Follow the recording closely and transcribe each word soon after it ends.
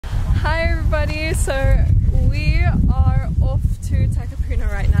everybody, so we are off to Takapuna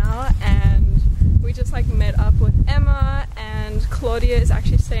right now, and we just like met up with Emma, and Claudia is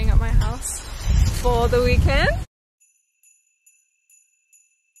actually staying at my house for the weekend.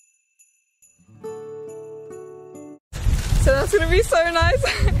 So that's gonna be so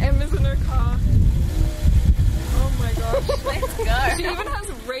nice. Emma's in her car. Oh my gosh. Let's go. She even has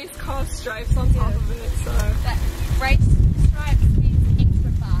race car stripes on top of it, so. That race stripes means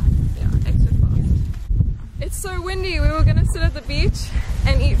extra fast. Yeah, extra fast. It's so windy. We were gonna sit at the beach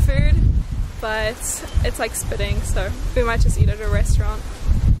and eat food, but it's like spitting, so we might just eat at a restaurant.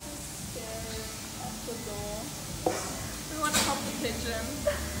 We want to pop the pigeon.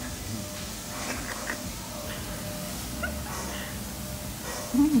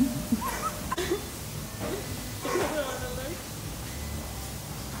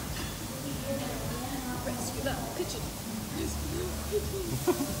 Rescue that pigeon.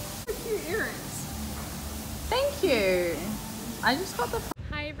 Cute earrings. Thank you. I just got the.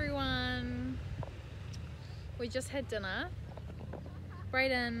 Hi everyone. We just had dinner.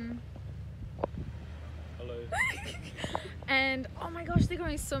 Brayden. Hello. And oh my gosh, they're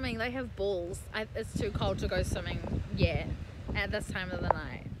going swimming. They have balls. It's too cold to go swimming. Yeah, at this time of the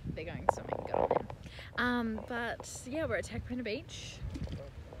night, they're going swimming. Go on there. But yeah, we're at Takapuna Beach.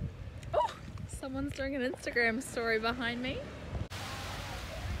 Oh, someone's doing an Instagram story behind me.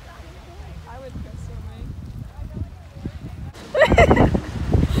 I would go swimming.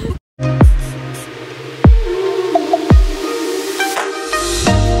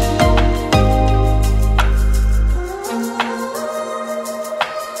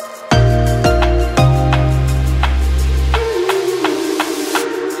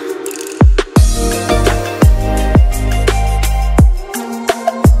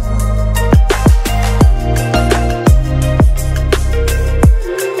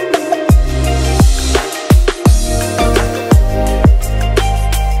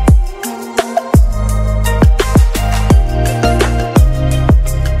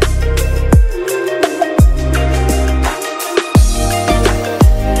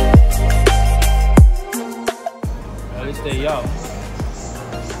 They're young.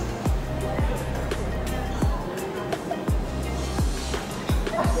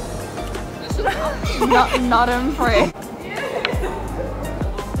 Not impressed.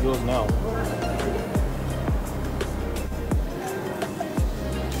 Yours now.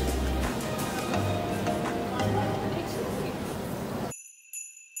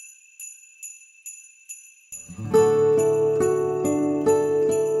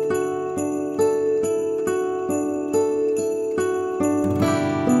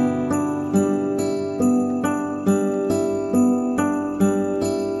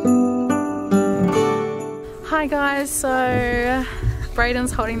 Hi guys, so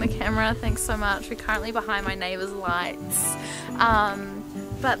Brayden's holding the camera, thanks so much. We're currently behind my neighbour's lights,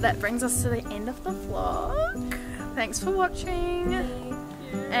 but that brings us to the end of the vlog. Thanks for watching,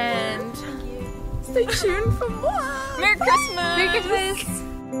 and stay tuned for more. Merry Christmas! Merry Christmas!